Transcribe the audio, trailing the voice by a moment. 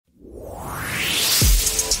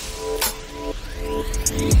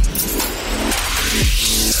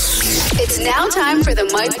time for the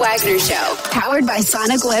Mike Wagner Show, powered by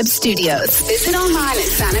Sonic Web Studios. Visit online at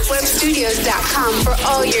sonicwebstudios.com for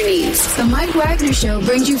all your needs. The Mike Wagner Show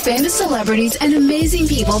brings you famous celebrities and amazing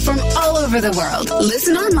people from all over the world.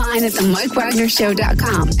 Listen online at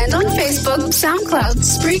themikewagnershow.com and on Facebook, SoundCloud,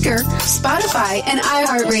 Spreaker, Spotify, and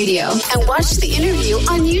iHeartRadio. And watch the interview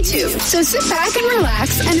on YouTube. So sit back and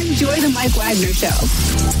relax and enjoy the Mike Wagner Show.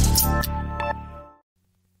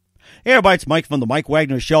 Hey everybody, it's Mike from the Mike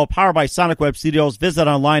Wagner Show, powered by Sonic Web Studios. Visit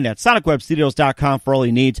online at sonicwebstudios.com for all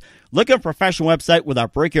your needs. Look at a professional website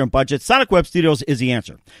without break-your budget. Sonic Web Studios is the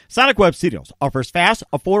answer. Sonic Web Studios offers fast,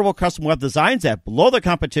 affordable custom web designs that blow the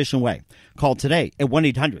competition away. Call today at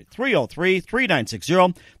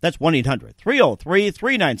 1-800-303-3960. That's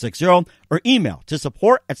 1-800-303-3960. Or email to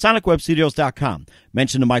support@sonicwebstudios.com.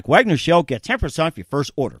 Mention the Mike Wagner Show. Get 10% off your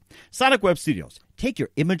first order. Sonic Web Studios. Take your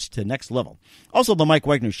image to the next level. Also, the Mike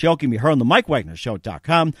Wagner Show can be heard on the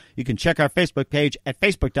MikeWagnerShow.com. You can check our Facebook page at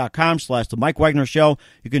Facebook.com/The Mike Wagner Show.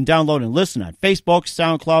 You can download and listen on Facebook,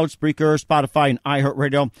 SoundCloud, Spreaker, Spotify, and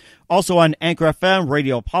iHeartRadio. Also on Anchor FM,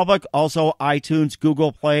 Radio Public, also iTunes,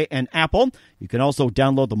 Google Play, and Apple. You can also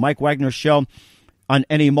download the Mike Wagner Show on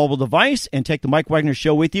any mobile device and take the Mike Wagner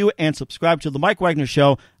Show with you and subscribe to the Mike Wagner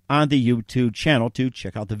Show on the YouTube channel to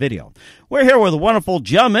check out the video. We're here with a wonderful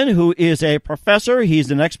gentleman who is a professor.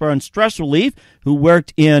 He's an expert on stress relief who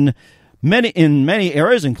worked in many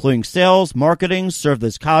areas, including sales, marketing, served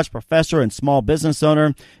as college professor and small business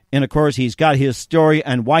owner. And, of course, he's got his story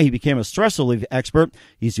on why he became a stress relief expert.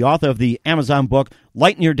 He's the author of the Amazon book,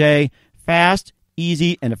 Lighten Your Day, Fast,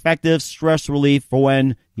 Easy, and Effective Stress Relief for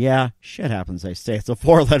when, shit happens, they say. It's a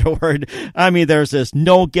 4-letter word. I mean, there's just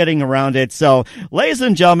no getting around it. So, ladies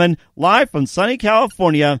and gentlemen, live from sunny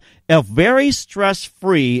California, a very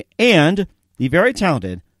stress-free and the very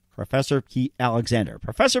talented Professor Pete Alexander.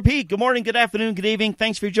 Professor Pete, good morning, good afternoon, good evening.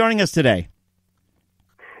 Thanks for joining us today.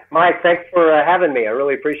 Mike, thanks for having me. I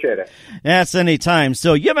really appreciate it. That's any time.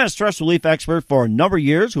 So you've been a stress relief expert for a number of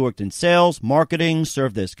years who worked in sales, marketing,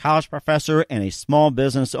 served as college professor, and a small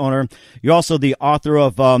business owner. You're also the author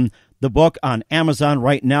of the book on Amazon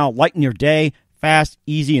right now, Lighten Your Day, Fast,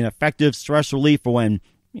 Easy, and Effective Stress Relief for when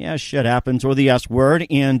shit happens, or the S word.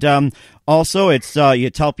 And also, it's you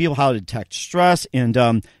tell people how to detect stress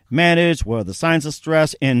and manage what are the signs of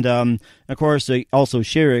stress. And, of course, also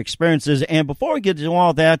share your experiences. And before we get to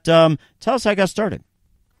all that, tell us how I got started.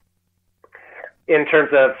 In terms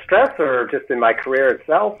of stress or just in my career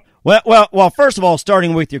itself? Well, first of all,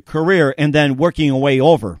 starting with your career and then working your way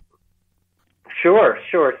over. Sure.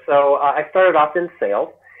 So I started off in sales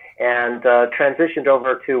and transitioned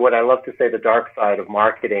over to what I love to say the dark side of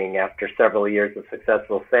marketing after several years of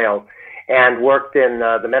successful sales, and worked in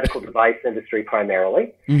the medical device industry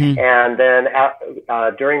primarily. Mm-hmm. And then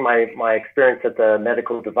during my experience at the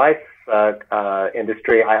medical device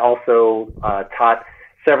industry, I also taught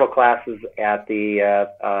several classes at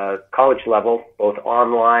the college level, both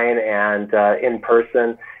online and in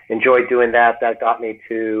person. Enjoyed doing that. That got me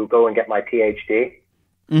to go and get my PhD.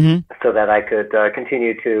 Mm-hmm. So that I could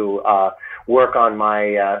continue to work on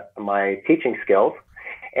my teaching skills.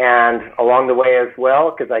 And along the way as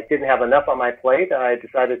well, because I didn't have enough on my plate, I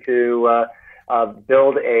decided to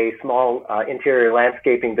build a small interior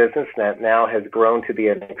landscaping business that now has grown to be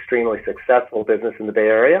an extremely successful business in the Bay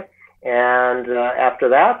Area. And after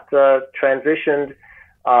that, transitioned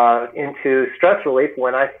into stress relief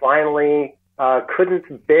when I finally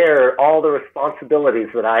couldn't bear all the responsibilities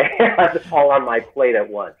that I had all on my plate at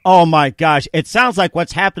once. Oh, my gosh. It sounds like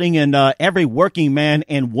what's happening in every working man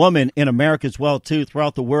and woman in America as well, too,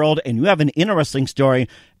 throughout the world. And you have an interesting story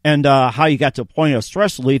and how you got to a point of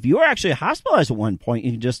stress relief. You were actually hospitalized at one point.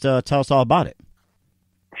 You can just tell us all about it.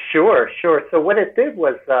 Sure. So what it did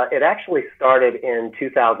was it actually started in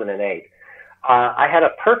 2008. I had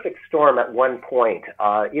a perfect storm at one point.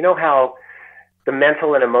 You know how the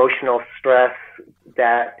mental and emotional stress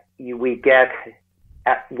that we get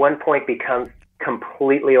at one point becomes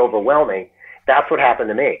completely overwhelming. That's what happened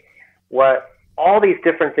to me. All these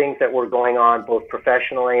different things that were going on, both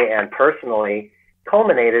professionally and personally,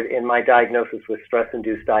 culminated in my diagnosis with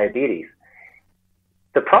stress-induced diabetes.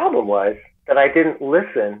 The problem was that I didn't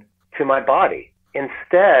listen to my body.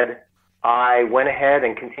 Instead, I went ahead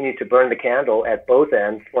and continued to burn the candle at both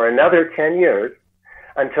ends for another 10 years,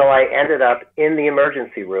 until I ended up in the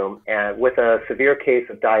emergency room with a severe case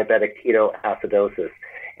of diabetic ketoacidosis.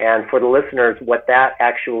 And for the listeners, what that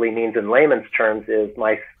actually means in layman's terms is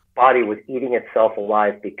my body was eating itself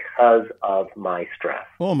alive because of my stress.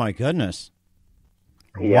 Oh, my goodness.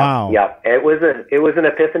 Yeah, wow. Yeah, it was an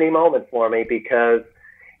epiphany moment for me because,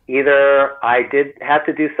 either I had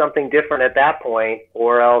to do something different at that point,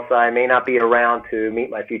 or else I may not be around to meet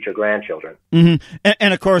my future grandchildren. Mm-hmm.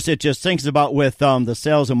 And of course, it just thinks about with the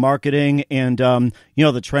sales and marketing and,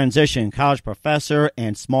 the transition, college professor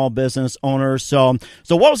and small business owner. So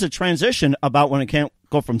what was the transition about when it can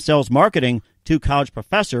go from sales marketing to college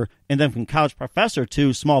professor and then from college professor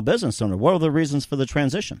to small business owner? What were the reasons for the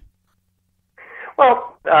transition?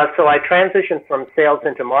 Well, so I transitioned from sales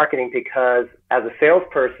into marketing because as a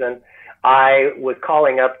salesperson, I was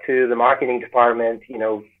calling up to the marketing department,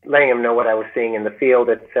 letting them know what I was seeing in the field,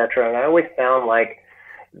 et cetera. And I always found like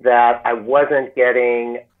that I wasn't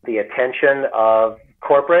getting the attention of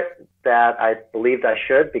corporate that I believed I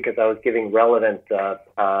should, because I was giving relevant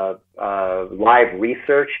live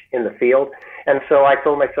research in the field. And so I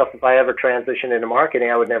told myself if I ever transitioned into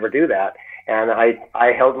marketing, I would never do that. And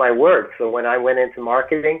I held my word. So when I went into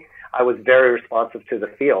marketing, I was very responsive to the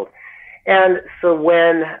field. And so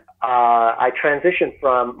when I transitioned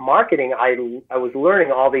from marketing, I was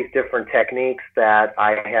learning all these different techniques that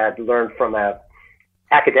I had learned from an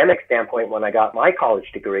academic standpoint when I got my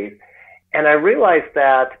college degrees. And I realized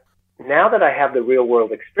that now that I have the real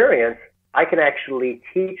world experience, I can actually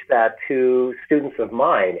teach that to students of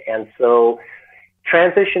mine. And so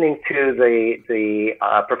transitioning to the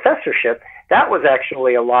professorship, that was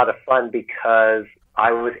actually a lot of fun because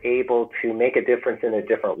I was able to make a difference in a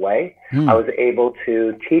different way. I was able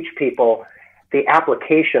to teach people the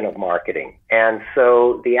application of marketing. And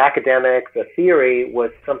so the academic, the theory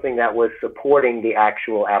was something that was supporting the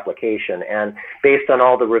actual application. And based on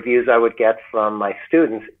all the reviews I would get from my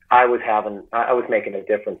students, I was making a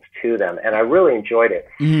difference to them. And I really enjoyed it.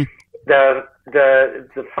 Mm-hmm.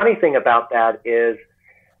 The funny thing about that is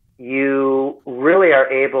you really are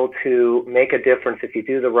able to make a difference if you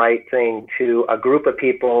do the right thing to a group of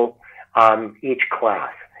people each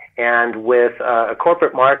class. And with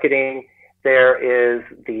corporate marketing, there is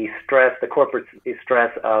the corporate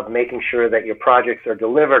stress of making sure that your projects are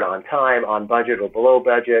delivered on time, on budget or below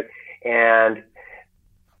budget. And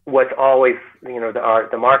what's always,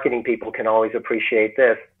 the marketing people can always appreciate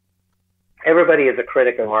this. Everybody is a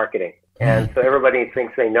critic of marketing. And so everybody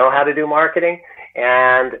thinks they know how to do marketing.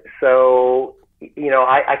 And so,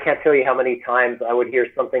 I can't tell you how many times I would hear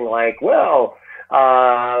something like, well,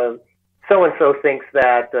 so-and-so thinks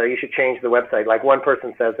that you should change the website. Like one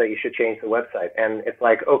person says that you should change the website. And it's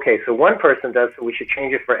like, okay, so one person does, so we should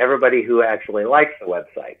change it for everybody who actually likes the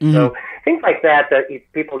website. Mm-hmm. So things like that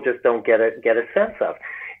people just don't get a sense of.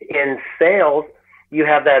 In sales, you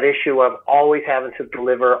have that issue of always having to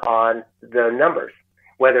deliver on the numbers,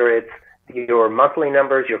 whether it's your monthly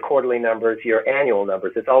numbers, your quarterly numbers, your annual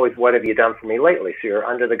numbers. It's always, what have you done for me lately? So you're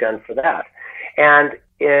under the gun for that. And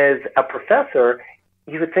as a professor,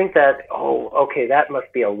 you would think that, oh, okay, that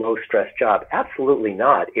must be a low-stress job. Absolutely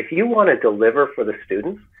not. If you want to deliver for the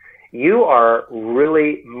students, you are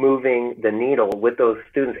really moving the needle with those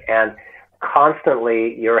students, and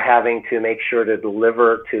constantly you're having to make sure to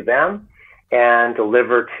deliver to them and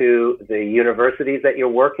deliver to the universities that you're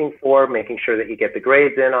working for, making sure that you get the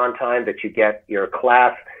grades in on time, that you get your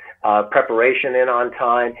class preparation in on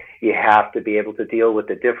time. You have to be able to deal with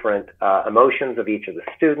the different emotions of each of the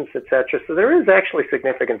students, et cetera. So there is actually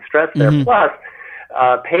significant stress there. Mm-hmm. Plus,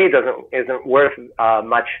 pay isn't worth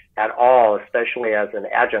much at all, especially as an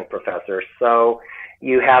adjunct professor. So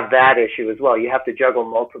you have that issue as well. You have to juggle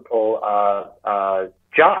multiple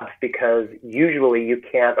jobs because usually you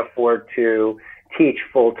can't afford to teach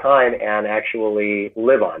full time and actually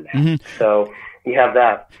live on that. Mm-hmm. So you have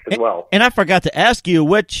that as well. And I forgot to ask you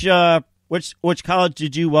which college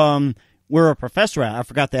did you were a professor at? I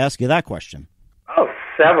forgot to ask you that question. Oh,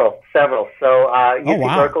 several. So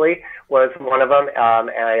UC Berkeley was one of them,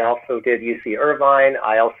 and I also did UC Irvine.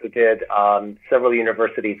 I also did several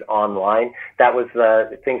universities online. That was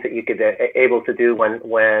things that you could able to do when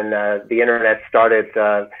the internet started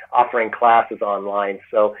offering classes online.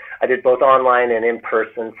 So I did both online and in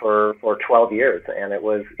person for 12 years, and it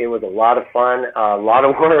was a lot of fun, a lot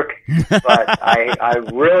of work, but I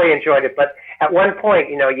really enjoyed it. But at one point,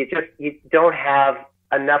 you don't have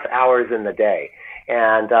enough hours in the day.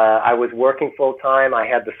 And I was working full time. I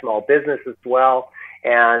had the small business as well.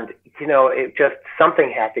 And, it just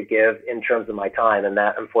something had to give in terms of my time. And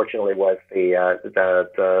that, unfortunately, was the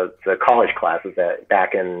college classes that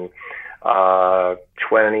back in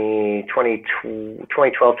 2012,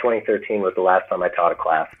 2013 was the last time I taught a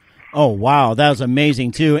class. Oh, wow. That was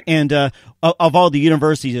amazing, too. And of all the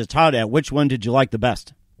universities you taught at, which one did you like the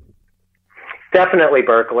best? Definitely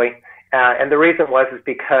Berkeley. And the reason is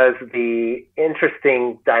because the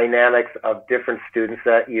interesting dynamics of different students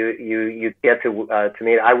that you get to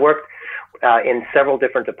meet. I worked in several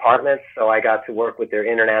different departments, so I got to work with their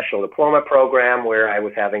international diploma program, where I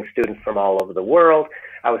was having students from all over the world.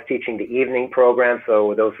 I was teaching the evening program,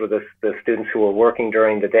 so those were the students who were working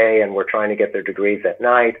during the day and were trying to get their degrees at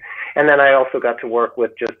night. And then I also got to work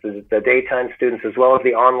with just the daytime students, as well as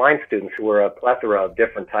the online students, who were a plethora of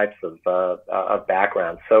different types of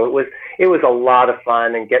backgrounds. So it was a lot of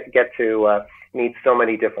fun, and get to meet so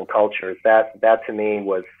many different cultures. That to me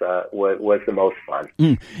was the most fun.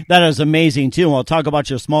 That is amazing too. We'll talk about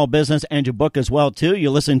your small business and your book as well too.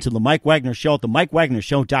 You're listening to the Mike Wagner Show at the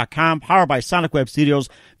MikeWagnerShow.com, powered by Sonic Web Studios.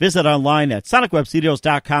 Visit online at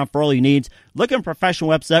SonicWebStudios.com for all your needs. Looking for a professional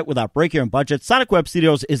website without breaking your budget? Sonic Web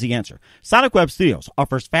Studios is the answer. Sonic Web Studios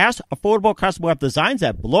offers fast, affordable custom web designs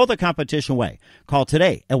that blow the competition away. Call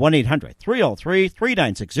today at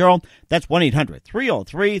 1-800-303-3960. That's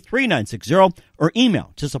 1-800-303-3960. Or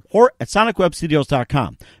email to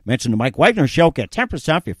support@sonicwebstudios.com. Mention the Mike Wagner Show. Get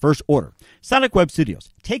 10% off your first order. Sonic Web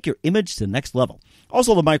Studios. Take your image to the next level.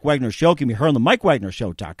 Also, the Mike Wagner Show can be heard on the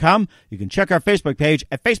MikeWagnerShow.com. You can check our Facebook page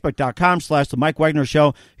at Facebook.com/The Mike Wagner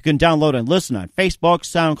Show. You can download and listen on Facebook,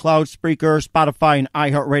 SoundCloud, Spreaker, Spotify, and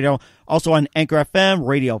iHeartRadio. Also on Anchor FM,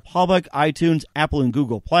 Radio Public, iTunes, Apple, and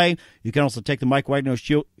Google Play. You can also take the Mike Wagner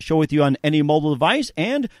Show with you on any mobile device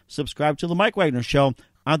and subscribe to the Mike Wagner Show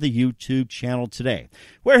on the YouTube channel today.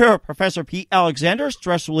 We're here with Professor Pete Alexander,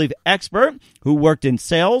 stress relief expert who worked in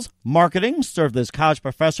sales, marketing, served as college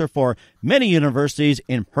professor for many universities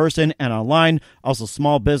in person and online, also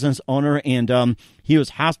small business owner, and he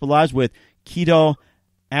was hospitalized with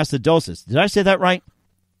ketoacidosis. Did I say that right?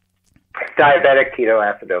 Diabetic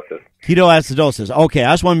ketoacidosis. Ketoacidosis. Okay,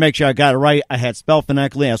 I just want to make sure I got it right. I had spelled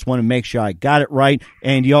phonetically. I just want to make sure I got it right.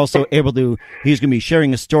 And you also he's going to be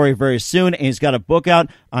sharing a story very soon, and he's got a book out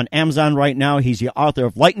on Amazon right now. He's the author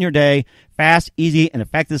of Lighten Your Day, Fast, Easy, and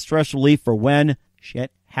Effective Stress Relief for When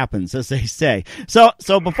Shit Happens, as they say. So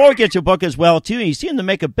before we get your book as well, too, you seem to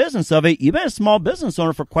make a business of it. You've been a small business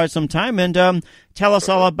owner for quite some time, and tell us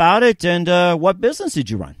all about it, and what business did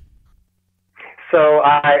you run? So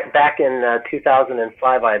back in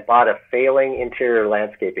 2005, I bought a failing interior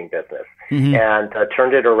landscaping business and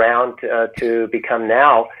turned it around to become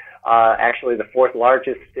now actually the fourth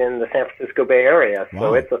largest in the San Francisco Bay Area. Wow.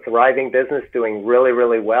 So it's a thriving business, doing really,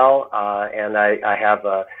 really well. And I have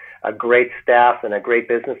a great staff and a great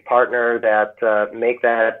business partner that make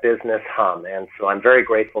that business hum. And so I'm very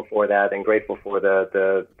grateful for that, and grateful for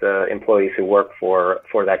the employees who work for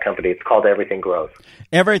that company. It's called Everything Grows.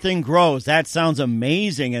 Everything Grows. That sounds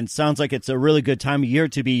amazing, and sounds like it's a really good time of year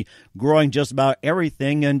to be growing just about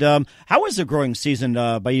everything. And how is the growing season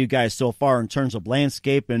by you guys so far in terms of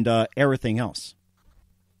landscape and everything else?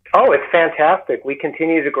 Oh, it's fantastic. We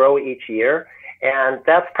continue to grow each year. And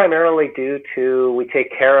that's primarily due to we take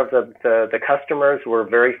care of the customers. We're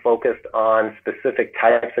very focused on specific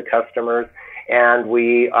types of customers, and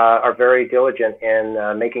we are very diligent in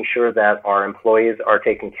making sure that our employees are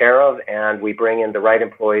taken care of, and we bring in the right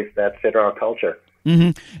employees that fit our culture.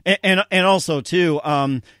 Mm-hmm. And also too,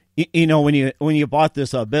 you know, when you bought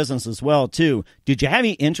this business as well too, did you have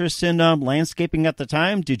any interest in landscaping at the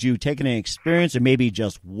time? Did you take any experience, or maybe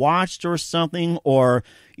just watched or something, or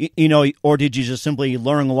or did you just simply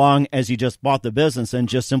learn along as you just bought the business and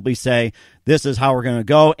just simply say, this is how we're going to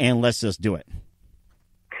go and let's just do it?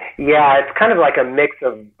 Yeah, it's kind of like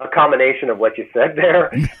a combination of what you said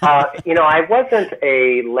there. I wasn't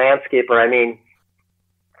a landscaper. I mean,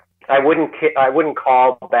 I wouldn't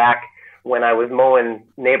call back when I was mowing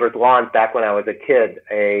neighbors' lawns back when I was a kid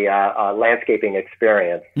a landscaping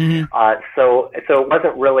experience. Mm-hmm. So it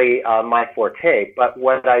wasn't really my forte. But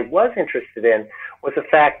what I was interested in was the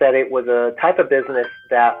fact that it was a type of business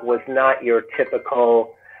that was not your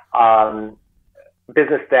typical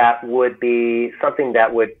business that would be something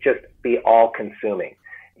that would just be all-consuming.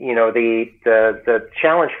 You know, the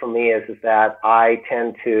challenge for me is that I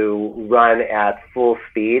tend to run at full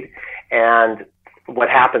speed, and what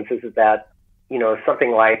happens is that,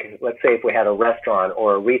 something like, let's say if we had a restaurant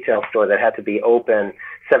or a retail store that had to be open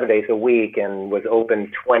 7 days a week and was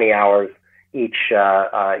open 20 hours each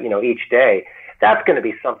day, that's going to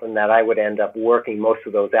be something that I would end up working most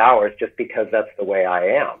of those hours just because that's the way I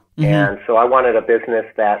am. Mm-hmm. And so I wanted a business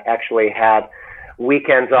that actually had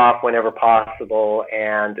weekends off whenever possible,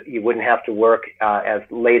 and you wouldn't have to work as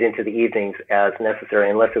late into the evenings as necessary,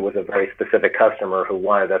 unless it was a very specific customer who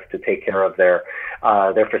wanted us to take care of their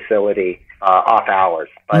facility off hours.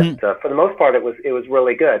 But for the most part, it was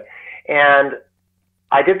really good. And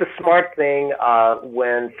I did the smart thing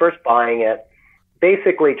when first buying it,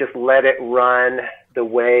 basically just let it run the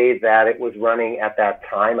way that it was running at that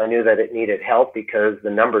time. I knew that it needed help because the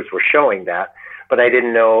numbers were showing that, but I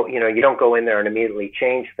didn't know, you don't go in there and immediately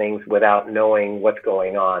change things without knowing what's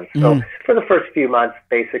going on. So for the first few months,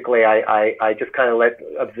 basically, I just kind of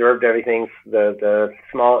observed everything.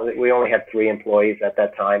 We only had 3 employees at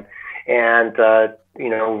that time, and,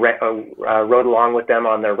 rode along with them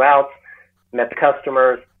on their routes, met the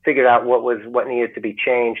customers, figured out what needed to be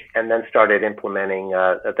changed, and then started implementing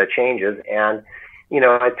the changes. And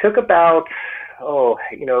it took about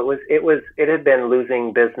it had been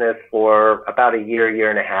losing business for about a year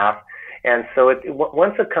and a half, and so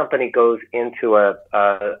once a company goes into a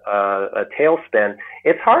tailspin,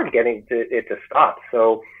 it's hard getting it to stop.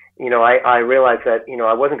 So I realized that,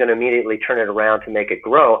 I wasn't going to immediately turn it around to make it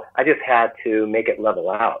grow. I just had to make it level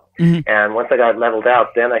out. And once I got leveled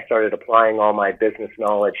out, then I started applying all my business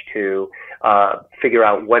knowledge to figure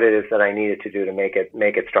out what it is that I needed to do to make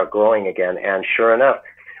it start growing again. And sure enough,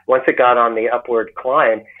 once it got on the upward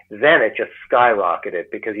climb, then it just skyrocketed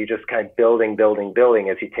because you just kind of building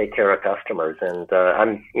as you take care of customers. And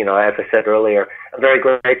I'm, as I said earlier, I'm very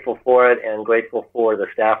grateful for it and grateful for the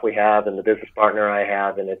staff we have and the business partner I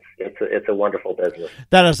have, and it's a wonderful business.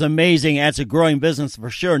 That is amazing. It's a growing business for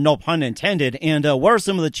sure, no pun intended. And what are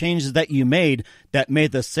some of the changes that you made that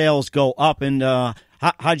made the sales go up? And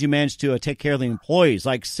how'd you manage to take care of the employees?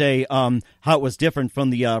 Like, say, how it was different from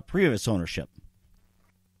the previous ownership?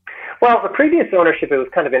 Well, the previous ownership, it was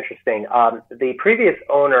kind of interesting. The previous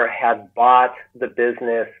owner had bought the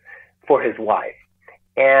business for his wife.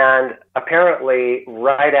 And apparently,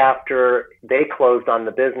 right after they closed on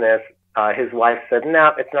the business, his wife said,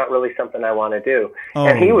 no, it's not really something I want to do. Oh.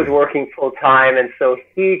 And he was working full time. And so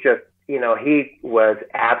he just, he was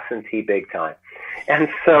absentee big time. And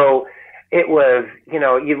so it was, he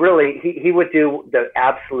would do the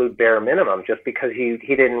absolute bare minimum just because he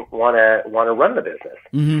didn't want to run the business.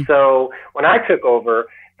 So when I took over,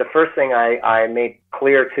 the first thing I made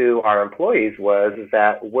clear to our employees was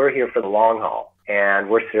that we're here for the long haul, and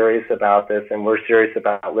we're serious about this, and we're serious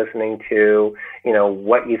about listening to,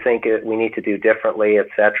 what you think we need to do differently, et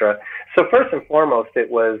cetera. So first and foremost, it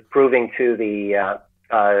was proving to the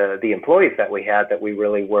employees that we had that we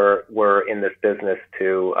really were in this business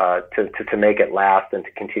to make it last and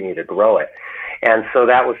to continue to grow it. And so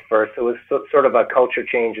that was first. It was sort of a culture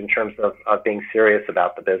change in terms of being serious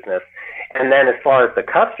about the business. And then as far as the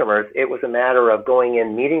customers, it was a matter of going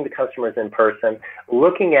in, meeting the customers in person,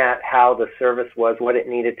 looking at how the service was, what it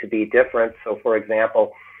needed to be different. So for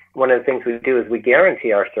example, one of the things we do is we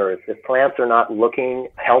guarantee our service. If plants are not looking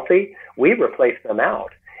healthy, we replace them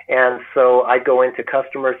out. And so I'd go into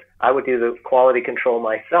customers, I would do the quality control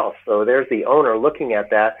myself. So there's the owner looking at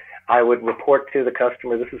that. I would report to the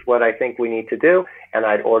customer, this is what I think we need to do. And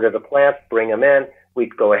I'd order the plants, bring them in.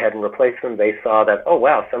 We'd go ahead and replace them. They saw that, oh,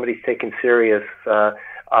 wow, somebody's taking this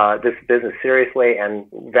business seriously and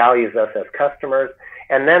values us as customers.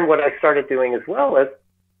 And then what I started doing as well is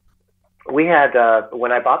we had,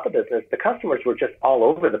 when I bought the business, the customers were just all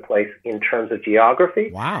over the place in terms of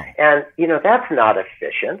geography. Wow. And, that's not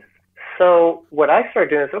efficient. So what I started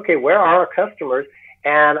doing is, okay, where are our customers?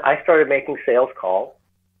 And I started making sales calls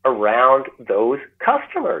around those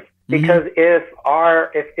customers. Because if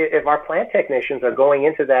our plant technicians are going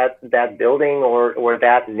into that building or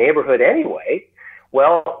that neighborhood anyway,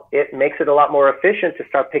 well, it makes it a lot more efficient to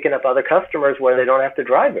start picking up other customers where they don't have to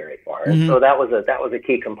drive very far. And so that was a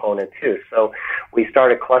key component too. So we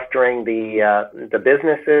started clustering the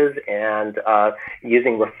businesses and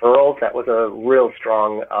using referrals. That was a real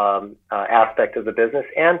strong aspect of the business,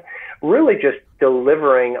 and really just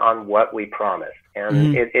delivering on what we promised.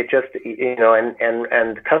 And it just,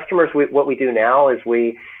 and customers, what we do now is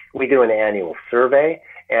we do an annual survey.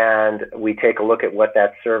 And we take a look at what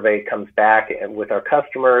that survey comes back with our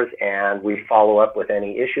customers, and we follow up with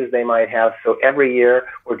any issues they might have. So every year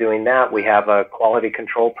we're doing that. We have a quality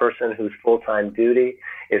control person whose full-time duty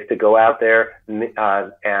is to go out there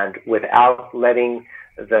and without letting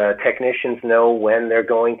the technicians know when they're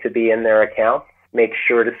going to be in their account, make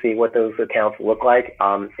sure to see what those accounts look like.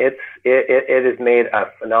 It has made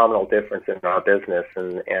a phenomenal difference in our business,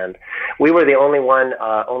 and we were the only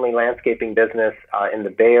landscaping business in the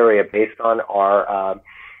Bay Area based on our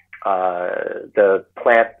the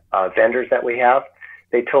plant vendors that we have.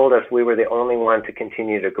 They told us we were the only one to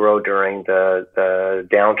continue to grow during the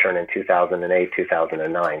downturn in 2008,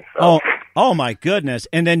 2009. So. Oh my goodness!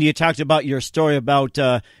 And then you talked about your story about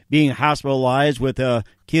being hospitalized with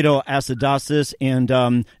ketoacidosis and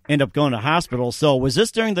end up going to hospital. So was this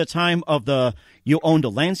during the time of you owned a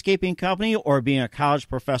landscaping company or being a college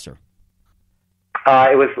professor?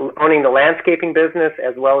 It was owning the landscaping business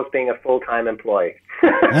as well as being a full-time employee.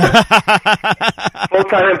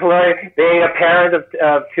 Full-time employee, being a parent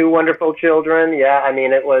of two wonderful children. Yeah, I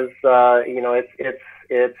mean, it was,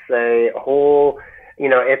 it's a whole,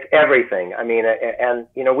 it's everything. I mean, and,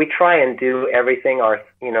 we try and do everything.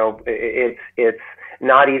 It's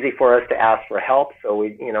not easy for us to ask for help. So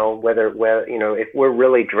we, if we're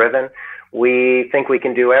really driven, we think we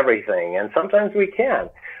can do everything. And sometimes we can.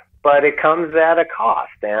 But it comes at a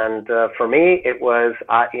cost. And for me, it was,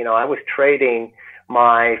 I was trading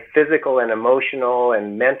my physical and emotional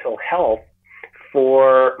and mental health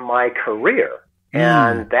for my career.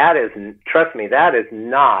 And that is, trust me, that is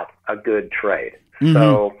not a good trade. Mm-hmm.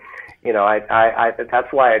 So, I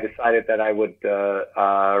that's why I decided that I would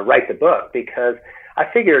write the book, because I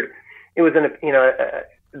figured it was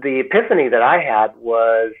the epiphany that I had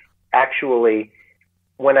was actually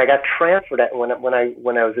when I got transferred, when I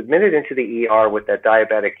was admitted into the ER with that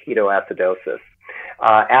diabetic ketoacidosis.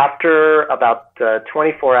 After about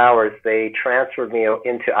 24 hours, they transferred me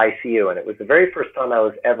into ICU, and it was the very first time I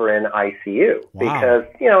was ever in ICU. Wow. Because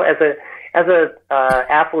as a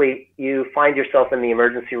athlete, you find yourself in the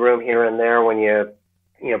emergency room here and there when you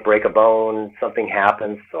break a bone, something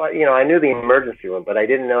happens. So I knew the emergency room, but I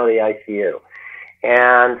didn't know the ICU,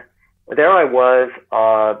 and there I was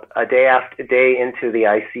a day into the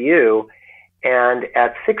ICU, and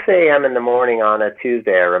at 6 a.m. in the morning on a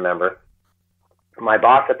Tuesday, I remember, my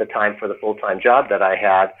boss at the time for the full-time job that I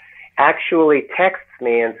had actually texts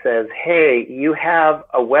me and says, "Hey, you have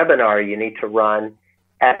a webinar you need to run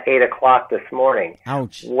at 8 o'clock this morning.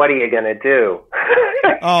 Ouch. What are you going to do?"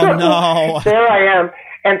 Oh, so, no. There I am.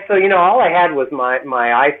 And so, all I had was my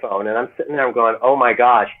iPhone, and I'm sitting there going, oh, my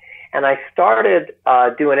gosh. And I started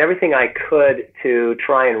doing everything I could to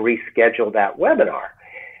try and reschedule that webinar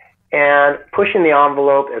and pushing the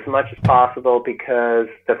envelope as much as possible, because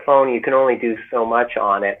the phone, you can only do so much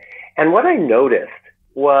on it. And what I noticed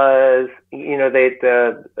was,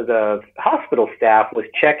 the hospital staff was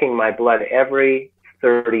checking my blood every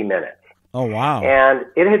 30 minutes. Oh, wow. And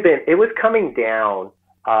it was coming down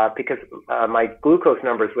because my glucose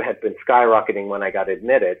numbers had been skyrocketing when I got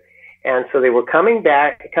admitted. And so they were coming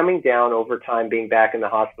down over time, being back in the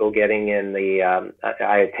hospital, getting in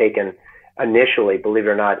I had taken initially, believe it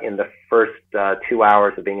or not, in the first 2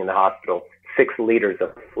 hours of being in the hospital, 6 liters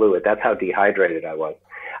of fluid. That's how dehydrated I was.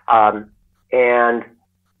 And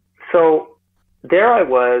so there I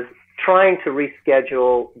was trying to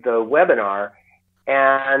reschedule the webinar,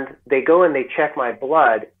 and they go and they check my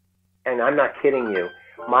blood, and I'm not kidding you.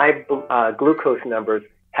 My glucose numbers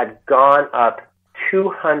had gone up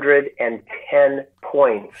 210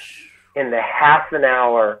 points in the half an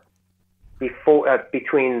hour before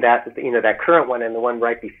between that current one and the one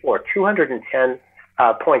right before. 210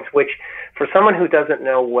 points, which for someone who doesn't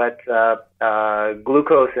know what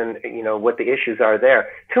glucose and what the issues are there,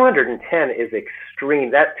 210 is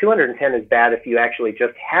extreme. That 210 is bad if you actually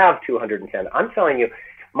just have 210. I'm telling you,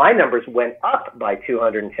 my numbers went up by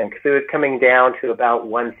 210 because it was coming down to about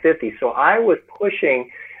 150. So I was pushing,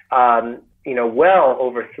 well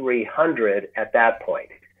over 300 at that point.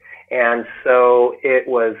 And so it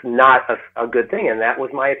was not a good thing. And that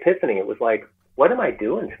was my epiphany. It was like, what am I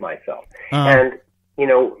doing to myself? And,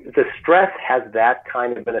 the stress has that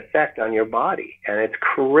kind of an effect on your body, and it's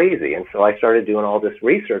crazy. And so I started doing all this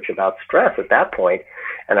research about stress at that point,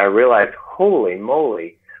 and I realized, holy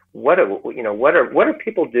moly, what are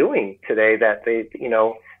people doing today that they,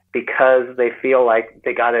 because they feel like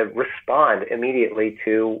they got to respond immediately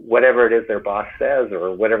to whatever it is their boss says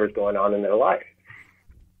or whatever's going on in their life.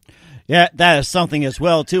 Yeah, that is something as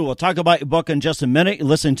well, too. We'll talk about your book in just a minute. You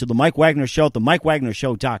listen to The Mike Wagner Show at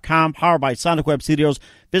themikewagnershow.com, powered by Sonic Web Studios.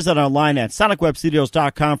 Visit online at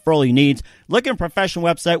sonicwebstudios.com for all your needs. Look at a professional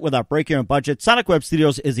website without breaking your budget. Sonic Web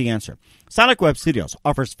Studios is the answer. Sonic Web Studios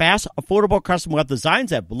offers fast, affordable custom web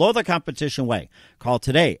designs at below the competition way. Call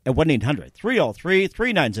today at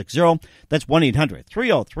 1-800-303-3960. That's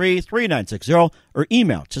 1-800-303-3960. Or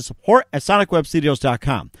email to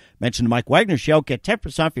support@sonicwebstudios.com. Mention the Mike Wagner Show. Get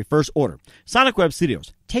 10% off your first order. Sonic Web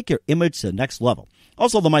Studios. Take your image to the next level.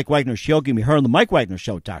 Also, The Mike Wagner Show can be heard on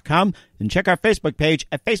themikewagnershow.com. And check our Facebook page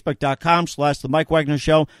at facebook.com/The Mike Wagner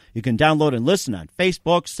Show. You can download and listen on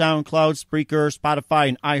Facebook, SoundCloud, Spreaker, Spotify,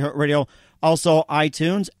 and iHeartRadio. Also,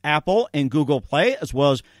 iTunes, Apple, and Google Play, as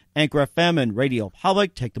well as Anchor FM and Radio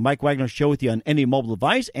Public. Take the Mike Wagner Show with you on any mobile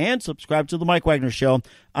device, and subscribe to the Mike Wagner Show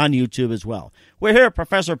on YouTube as well. We're here with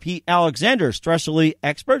Professor Pete Alexander, stress relief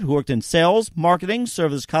expert who worked in sales, marketing,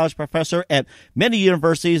 served as college professor at many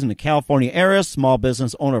universities in the California area, small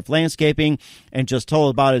business owner of landscaping, and just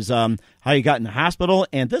told about his how he got in the hospital.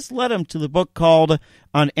 And this led him to the book called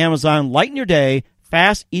on Amazon, Lighten Your Day,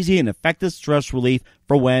 Fast, Easy, and Effective Stress Relief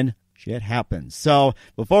for When Shit Happens. So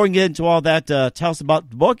before we get into all that, tell us about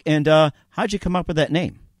the book and how'd you come up with that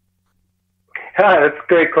name? That's a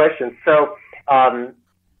great question. So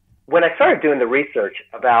when I started doing the research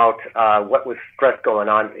about what was stress going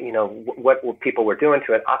on, what people were doing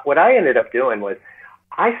to it, what I ended up doing was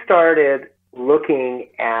I started looking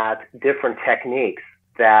at different techniques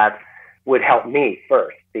that would help me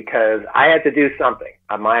first, because I had to do something.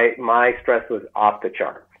 My stress was off the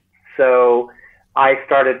charts. So I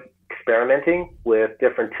started experimenting with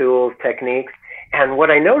different tools, techniques, and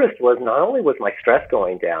what I noticed was not only was my stress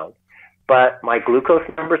going down, but my glucose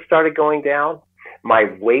numbers started going down, my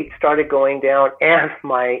weight started going down, and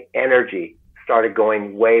my energy started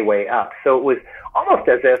going way, way up. So it was almost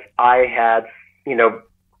as if I had,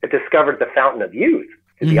 discovered the fountain of youth,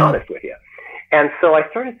 to be honest with you. And so I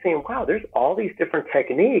started saying, wow, there's all these different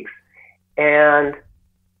techniques, and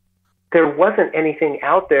there wasn't anything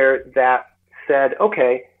out there that said,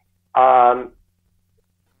 okay, how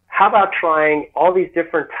about trying all these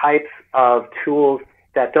different types of tools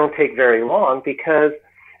that don't take very long, because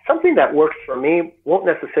something that works for me won't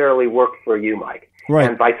necessarily work for you, Mike, right,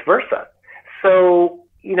 and vice versa. So,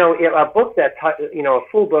 a book that, a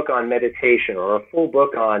full book on meditation, or a full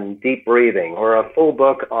book on deep breathing, or a full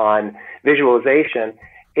book on visualization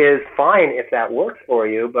is fine if that works for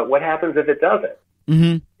you, but what happens if it doesn't?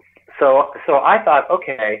 Mm-hmm. So I thought,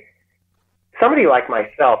 okay, somebody like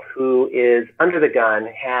myself who is under the gun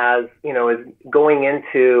is going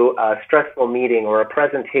into a stressful meeting or a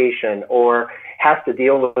presentation, or has to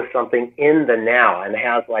deal with something in the now and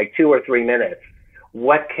has like 2 or 3 minutes.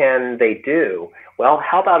 What can they do? Well,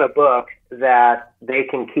 how about a book that they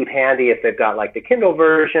can keep handy if they've got like the Kindle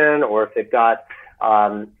version, or if they've got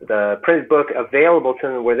the printed book available to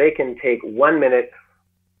them, where they can take 1 minute,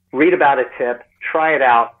 read about a tip, try it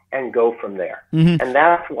out, and go from there. Mm-hmm. And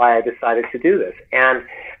that's why I decided to do this. And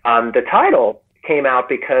the title came out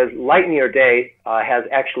because Lighten Your Day has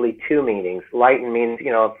actually 2 meanings. Lighten means,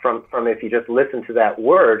 from if you just listen to that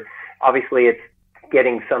word, obviously it's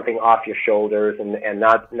getting something off your shoulders and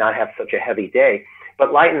not have such a heavy day.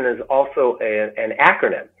 But Lighten is also an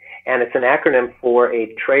acronym, and it's an acronym for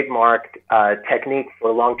a trademarked technique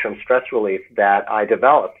for long-term stress relief that I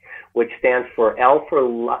developed, which stands for L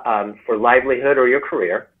for livelihood or your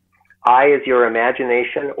career, I is your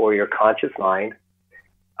imagination or your conscious mind,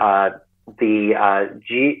 the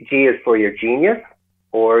G is for your genius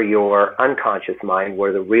or your unconscious mind,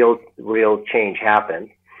 where the real change happens.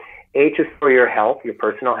 H is for your health, your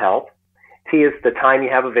personal health. T is the time you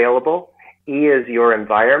have available. E is your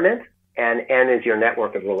environment, and N is your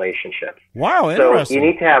network of relationships. Wow, interesting. So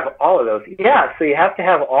you need to have all of those. Yeah, so you have to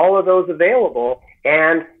have all of those available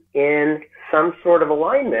and in some sort of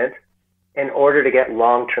alignment in order to get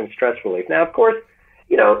long-term stress relief. Now, of course,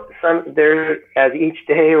 as each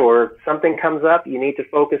day or something comes up, you need to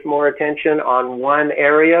focus more attention on one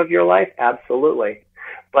area of your life. Absolutely.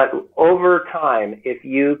 But over time, if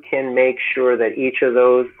you can make sure that each of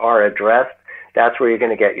those are addressed, that's where you're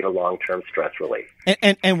going to get your long-term stress relief.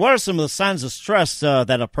 And what are some of the signs of stress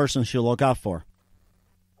that a person should look out for?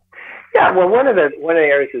 Yeah, well, one of the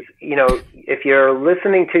areas is, if you're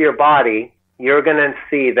listening to your body, you're going to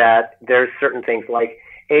see that there's certain things like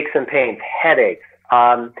aches and pains, headaches,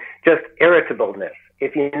 just irritableness.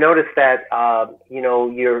 If you notice that,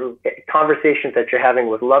 your conversations that you're having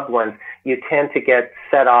with loved ones, you tend to get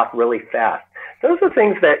set off really fast. Those are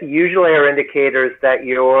things that usually are indicators that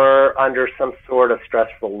you're under some sort of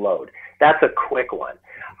stressful load. That's a quick one.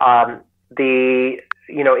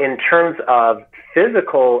 In terms of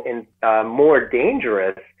physical and more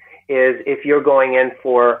dangerous is if you're going in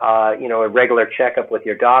for, a regular checkup with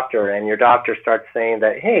your doctor, and your doctor starts saying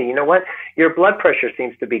that, hey, you know what, your blood pressure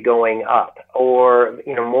seems to be going up, or,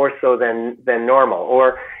 more so than normal,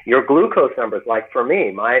 or your glucose numbers. Like for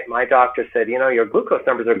me, my doctor said, your glucose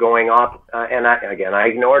numbers are going up, and I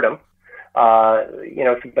ignored them,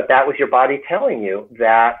 but that was your body telling you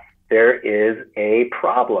that there is a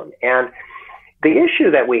problem. And the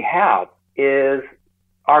issue that we have is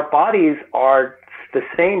our bodies are the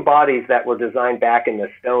same bodies that were designed back in the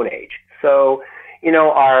Stone Age. So,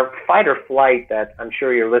 our fight or flight that I'm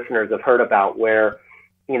sure your listeners have heard about, where,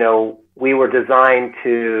 we were designed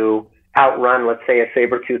to outrun, let's say, a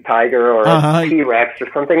saber-toothed tiger or a T-Rex or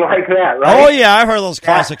something like that, right? Oh, yeah, I've heard those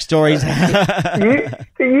classic stories.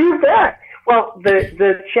 you bet. Well,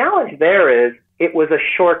 the challenge there is it was a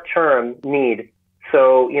short-term need.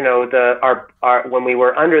 So, when we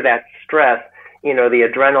were under that stress, the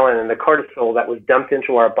adrenaline and the cortisol that was dumped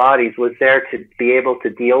into our bodies was there to be able to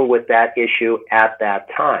deal with that issue at that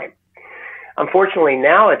time. Unfortunately,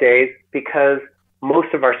 nowadays, because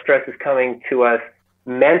most of our stress is coming to us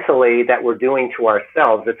mentally that we're doing to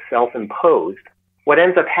ourselves, it's self-imposed, what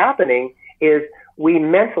ends up happening is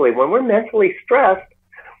when we're mentally stressed,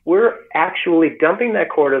 we're actually dumping that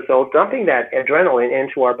cortisol, dumping that adrenaline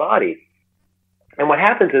into our bodies. And what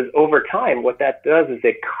happens is over time, what that does is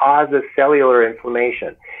it causes cellular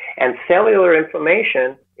inflammation. And cellular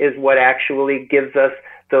inflammation is what actually gives us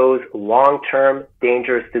those long-term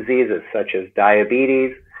dangerous diseases such as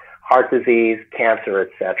diabetes, heart disease, cancer,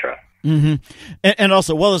 etc. Mm-hmm. And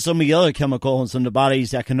also, what are some of the other chemicals in the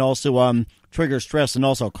bodies that can also trigger stress and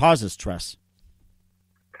also causes stress?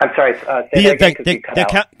 I'm sorry,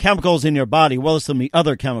 the chemicals in your body, what are some of the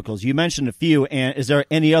other chemicals? You mentioned a few, and is there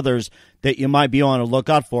any others that you might be on a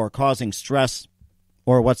lookout for causing stress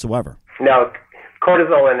or whatsoever? No,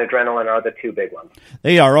 cortisol and adrenaline are the two big ones.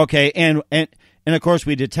 They are, okay. And of course,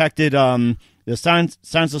 we detected the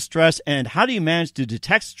signs of stress. And how do you manage to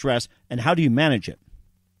detect stress, and how do you manage it?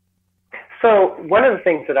 So one of the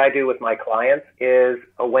things that I do with my clients is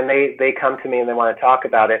when they come to me and they want to talk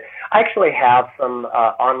about it, I actually have some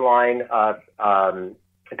online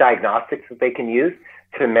diagnostics that they can use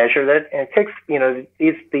to measure that. And it takes,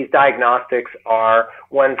 these diagnostics are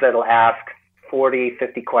ones that'll ask 40,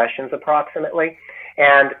 50 questions approximately.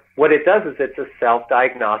 And what it does is it's a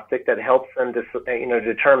self-diagnostic that helps them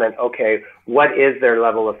determine, okay, what is their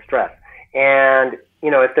level of stress? And,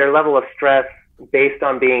 if their level of stress based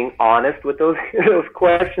on being honest with those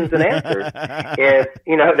questions and answers, is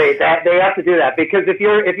they have to do that, because if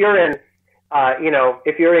you're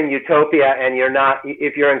in utopia and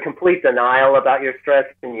if you're in complete denial about your stress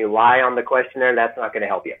and you lie on the questionnaire, that's not going to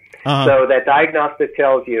help you. Uh-huh. So that diagnostic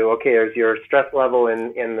tells you, okay, there's your stress level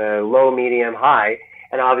in the low, medium, high,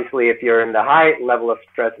 and obviously if you're in the high level of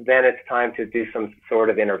stress, then it's time to do some sort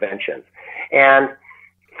of interventions. And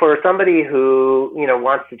for somebody who,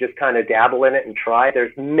 wants to just kind of dabble in it and try,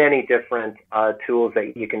 there's many different tools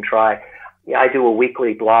that you can try. I do a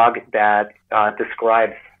weekly blog that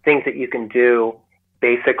describes things that you can do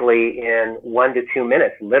basically in 1 to 2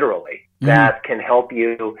 minutes, literally, that can help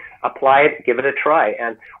you apply it, give it a try.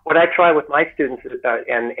 And what I try with my students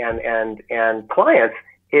and clients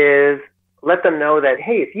is let them know that,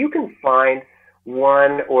 hey, if you can find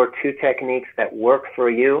 1 or 2 techniques that work for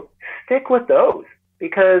you, stick with those,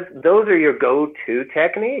 because those are your go-to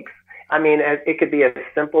techniques. I mean, it could be as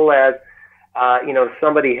simple as,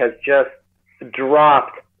 somebody has just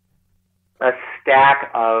dropped a stack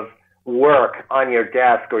of work on your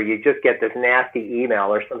desk, or you just get this nasty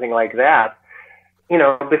email or something like that.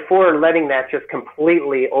 Before letting that just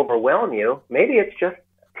completely overwhelm you, maybe it's just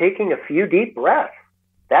taking a few deep breaths.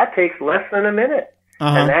 That takes less than a minute.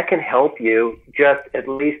 Uh-huh. And that can help you just at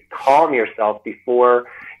least calm yourself before,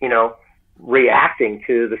 reacting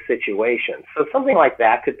to the situation. So something like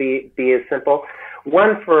that could be as simple.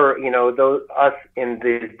 One for, us in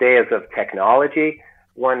these days of technology,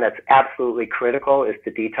 one that's absolutely critical is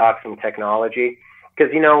to detox from technology.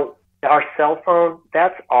 Because, our cell phone,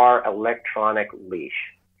 that's our electronic leash.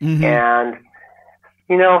 Mm-hmm. And,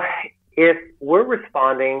 if we're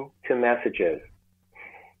responding to messages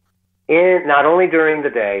not only during the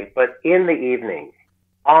day, but in the evening,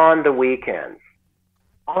 on the weekends,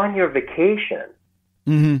 on your vacation,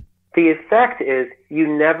 mm-hmm. the effect is you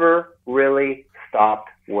never really stopped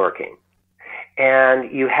working.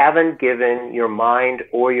 And you haven't given your mind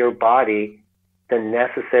or your body the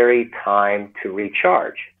necessary time to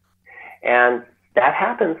recharge. And that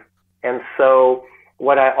happens. And so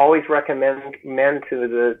what I always recommend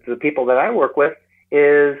to the people that I work with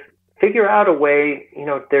is figure out a way,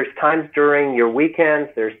 there's times during your weekends,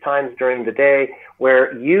 there's times during the day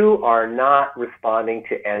where you are not responding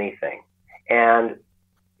to anything. And,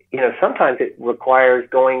 sometimes it requires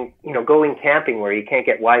going camping where you can't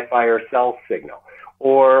get Wi-Fi or cell signal,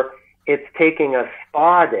 or it's taking a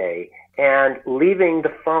spa day and leaving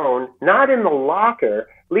the phone, not in the locker,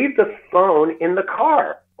 leave the phone in the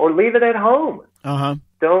car or leave it at home. Uh-huh.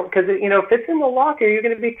 Because, if it's in the locker, you're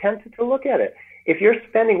going to be tempted to look at it. If you're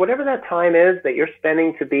spending whatever that time is that you're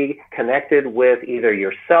spending to be connected with either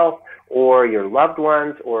yourself or your loved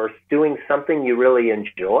ones or doing something you really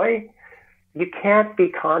enjoy, you can't be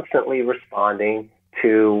constantly responding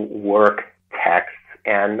to work texts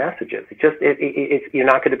and messages. You're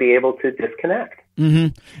not going to be able to disconnect.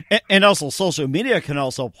 Mm-hmm. And also, social media can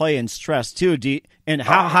also play in stress too. And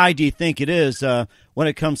how high do you think it is when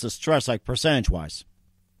it comes to stress, like percentage-wise?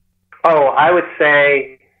 Oh, I would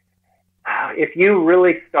say if you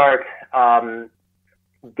really start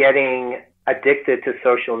getting addicted to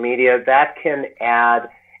social media, that can add.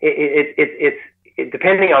 It's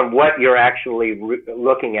depending on what you're actually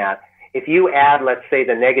looking at. If you add, let's say,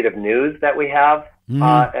 the negative news that we have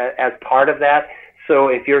as part of that, so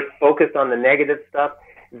if you're focused on the negative stuff,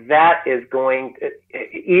 that is going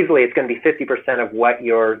easily. It's going to be 50% of what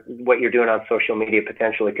you're doing on social media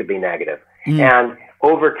potentially could be negative, and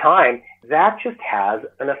over time, that just has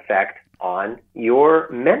an effect on your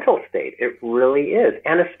mental state. It really is,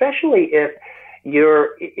 and especially if in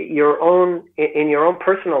your own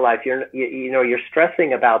personal life, you're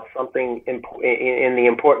stressing about something in the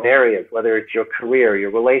important areas, whether it's your career, your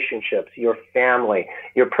relationships, your family,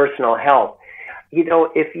 your personal health.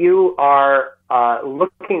 If you are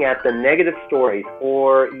looking at the negative stories,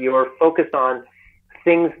 or you're focused on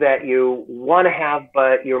things that you want to have,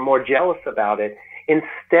 but you're more jealous about it,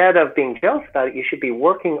 instead of being jealous about it, you should be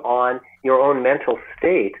working on your own mental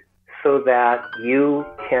state so that you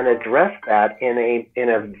can address that in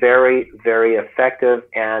a very, very effective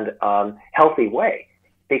and healthy way.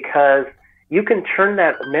 Because you can turn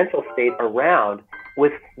that mental state around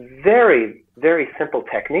with very, very simple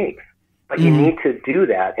techniques. But you need to do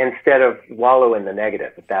that instead of wallow in the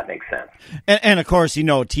negative, if that makes sense. And of course,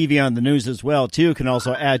 TV on the news as well, too, can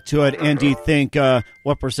also add to it. And do you think,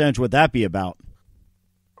 what percentage would that be about?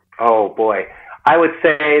 Oh, boy. I would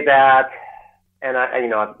say that, and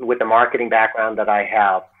with the marketing background that I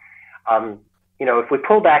have, if we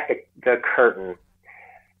pull back the curtain,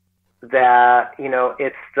 that,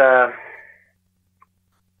 it's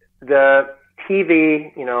the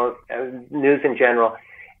TV, news in general,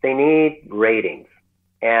 they need ratings.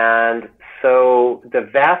 And so the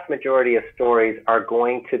vast majority of stories are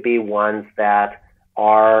going to be ones that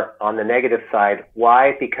are on the negative side.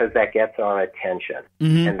 Why? Because that gets our attention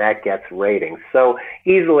and that gets ratings. So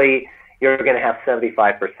easily you're going to have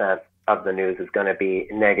 75% of the news is going to be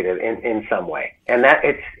negative in some way. And that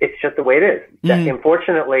it's just the way it is.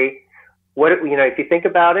 Unfortunately, if you think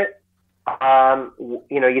about it,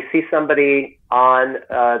 you see somebody on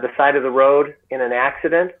the side of the road in an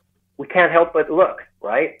accident, we can't help but look,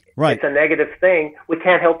 right? Right. It's a negative thing. We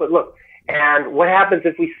can't help but look. And what happens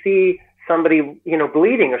if we see somebody,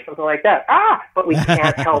 bleeding or something like that? But we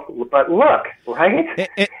can't help but look, right?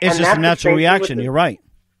 It's just a natural reaction. You're right.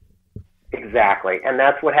 Exactly. And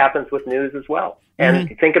that's what happens with news as well.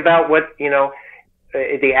 And think about what,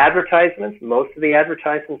 the advertisements, most of the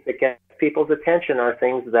advertisements that get people's attention are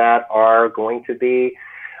things that are going to be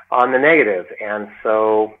on the negative. And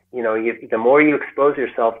so, the more you expose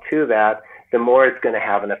yourself to that, the more it's going to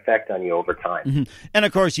have an effect on you over time. And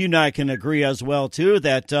of course, you and I can agree as well, too,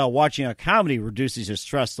 that watching a comedy reduces your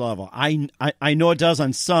stress level. I know it does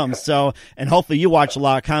on some, and hopefully you watch a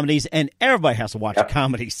lot of comedies, and everybody has to watch a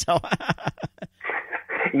comedy. So,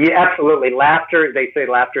 yeah, absolutely. They say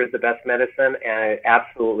laughter is the best medicine, and it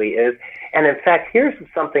absolutely is. And in fact, here's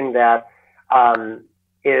something that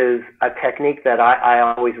is a technique that I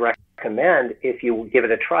always recommend if you give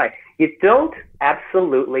it a try. You don't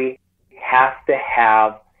absolutely have to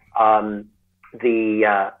have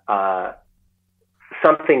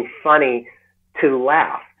something funny to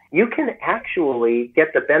laugh. You can actually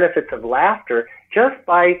get the benefits of laughter just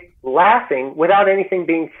by laughing without anything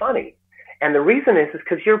being funny. And the reason is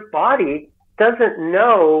because your body doesn't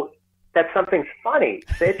know that something's funny.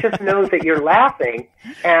 It just knows that you're laughing,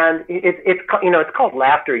 and it's called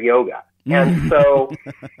laughter yoga. And so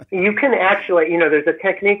you can actually, there's a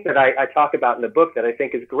technique that I talk about in the book that I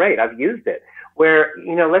think is great. I've used it where,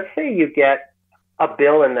 let's say you get a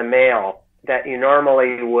bill in the mail that you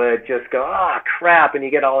normally would just go, crap, and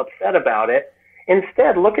you get all upset about it.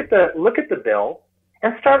 Instead, look at the bill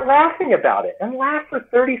and start laughing about it, and laugh for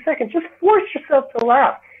 30 seconds. Just force yourself to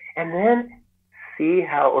laugh, and then see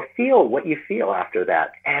feel what you feel after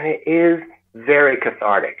that. And it is very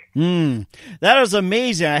cathartic. That is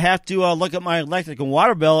amazing. I have to look at my electric and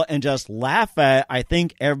water bill and just laugh at it. I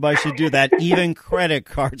think everybody should do that, even credit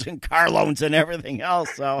cards and car loans and everything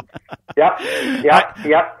else. So, Yep.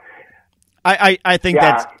 I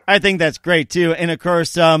think that's great too. And of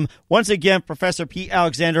course, once again, Professor Pete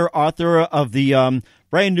Alexander, author of the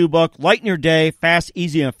brand new book, Lighten Your Day, Fast,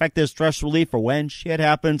 Easy, and Effective Stress Relief for When Shit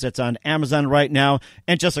Happens. It's on Amazon right now.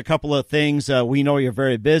 And just a couple of things. We know you're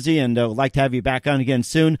very busy, and would like to have you back on again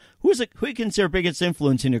soon. Who you consider biggest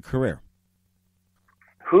influence in your career?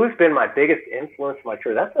 Who's been my biggest influence in my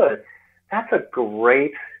career? That's a That's a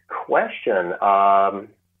great question.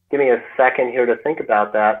 Give me a second here to think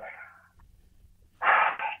about that.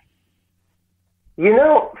 In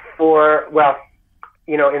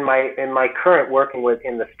my current working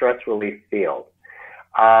in the stress relief field,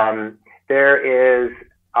 there is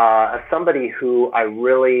somebody who I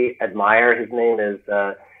really admire. His name is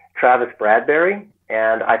Travis Bradbury,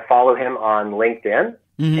 and I follow him on LinkedIn.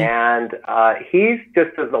 Mm-hmm. And he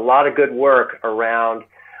just does a lot of good work around,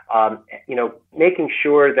 making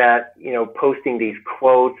sure that, posting these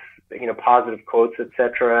quotes, positive quotes,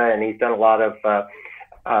 etc. And he's done a lot of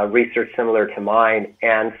research similar to mine.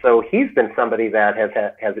 And so he's been somebody that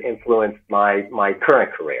has influenced my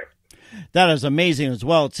current career. That is amazing as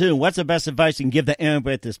well, too. What's the best advice you can give to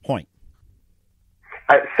anybody at this point?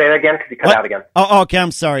 Say that again, because you cut out again. Oh, okay,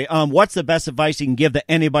 I'm sorry. What's the best advice you can give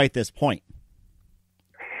to anybody at this point?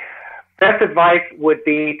 Best advice would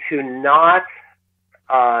be to not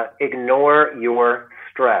ignore your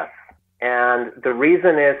stress. And the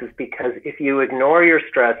reason is because if you ignore your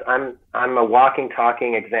stress, I'm a walking,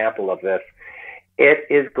 talking example of this, it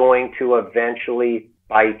is going to eventually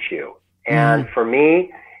bite you. And for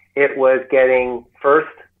me, it was getting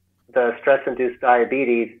first the stress-induced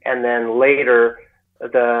diabetes and then later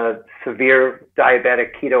the severe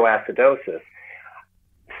diabetic ketoacidosis.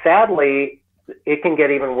 Sadly, it can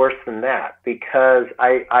get even worse than that because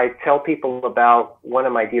I tell people about one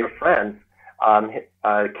of my dear friends,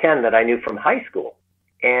 Ken, that I knew from high school.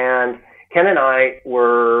 And Ken and I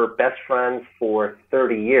were best friends for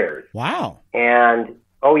 30 years. Wow. And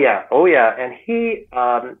oh yeah. And he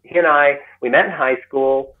and I, we met in high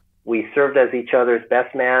school. We served as each other's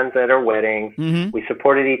best mans at our weddings. Mm-hmm. We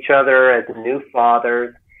supported each other as new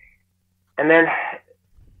fathers. And then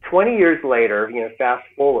 20 years later, fast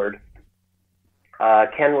forward,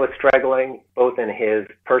 Ken was struggling both in his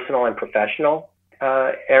personal and professional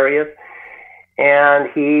areas.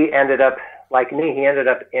 And he ended up, like me,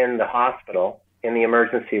 in the hospital, in the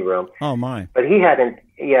emergency room. Oh, my. But he had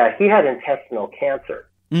intestinal cancer.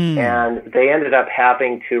 And they ended up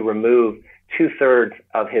having to remove 2/3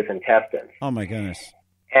 of his intestines. Oh, my goodness.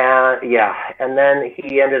 And then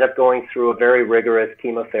he ended up going through a very rigorous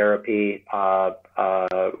chemotherapy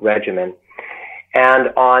regimen. And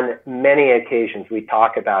on many occasions, we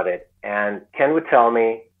talk about it. And Ken would tell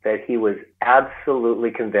me that he was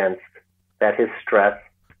absolutely convinced that his stress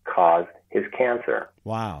caused his cancer.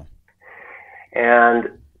 Wow.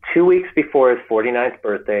 And 2 weeks before his 49th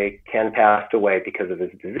birthday, Ken passed away because of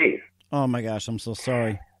his disease. Oh, my gosh. I'm so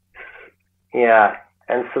sorry. Yeah.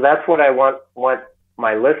 And so that's what I want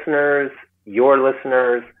my listeners, your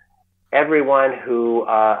listeners, everyone who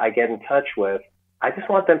I get in touch with, I just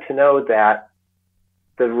want them to know that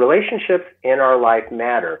the relationships in our life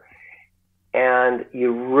matter. And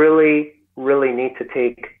you really, really need to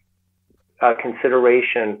take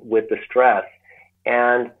consideration with the stress.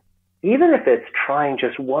 And even if it's trying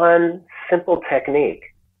just one simple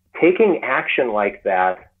technique, taking action like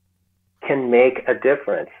that can make a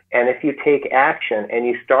difference. And if you take action and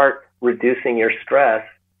you start reducing your stress,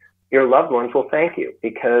 your loved ones will thank you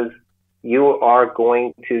because you are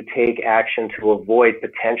going to take action to avoid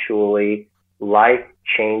potentially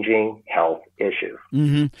life-changing health issues.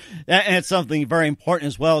 Mm-hmm. And it's something very important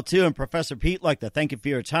as well, too. And Professor Pete, I'd like to thank you for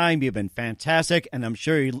your time. You've been fantastic, and I'm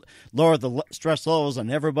sure you lowered the stress levels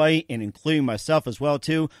on everybody, and including myself as well,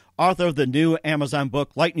 too. Author of the new Amazon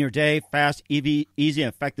book, Lighten Your Day, Fast, Easy,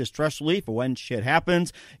 and Effective Stress Relief for when shit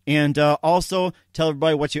happens. And also tell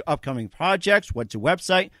everybody what's your upcoming projects, what's your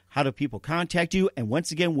website, how do people contact you, and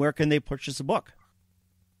once again, where can they purchase the book?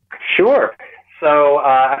 Sure. So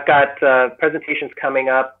I've got presentations coming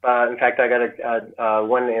up. In fact, I got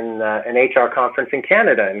one in an HR conference in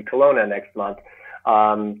Canada, in Kelowna next month,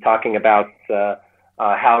 talking about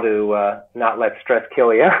how to not let stress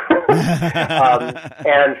kill you.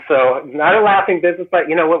 And so not a laughing business, but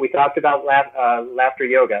you know what? We talked about laughter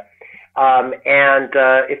yoga. And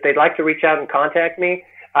if they'd like to reach out and contact me,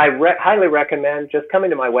 I highly recommend just coming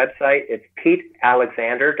to my website. It's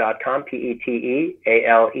PeteAlexander.com,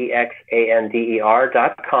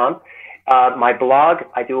 PeteAlexander.com. My blog,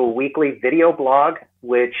 I do a weekly video blog,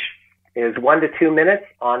 which is 1 to 2 minutes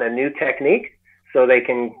on a new technique. So they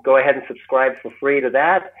can go ahead and subscribe for free to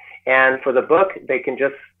that. And for the book, they can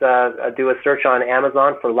just do a search on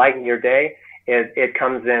Amazon for Lighten Your Day. It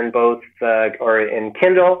comes in both or in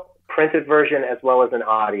Kindle, printed version, as well as an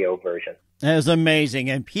audio version. That is amazing.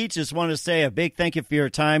 And Pete, just want to say a big thank you for your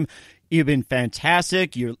time. You've been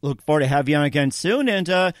fantastic. You look forward to having you on again soon. And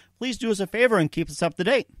please do us a favor and keep us up to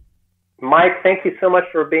date. Mike, thank you so much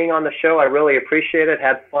for being on the show. I really appreciate it.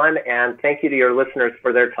 Had fun. And thank you to your listeners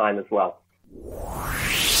for their time as well.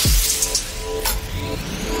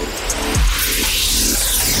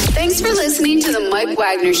 Thanks for listening to The Mike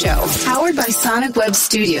Wagner Show, powered by Sonic Web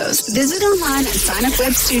Studios. Visit online at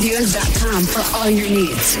sonicwebstudios.com for all your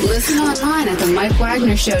needs. Listen online at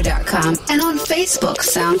themikewagnershow.com and on Facebook,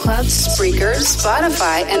 SoundCloud, Spreaker,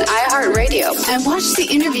 Spotify, and iHeartRadio. And watch the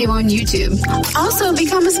interview on YouTube. Also,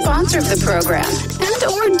 become a sponsor of the program and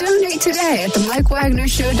or donate today at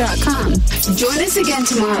themikewagnershow.com. Join us again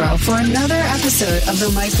tomorrow for another episode of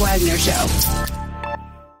The Mike Wagner Show.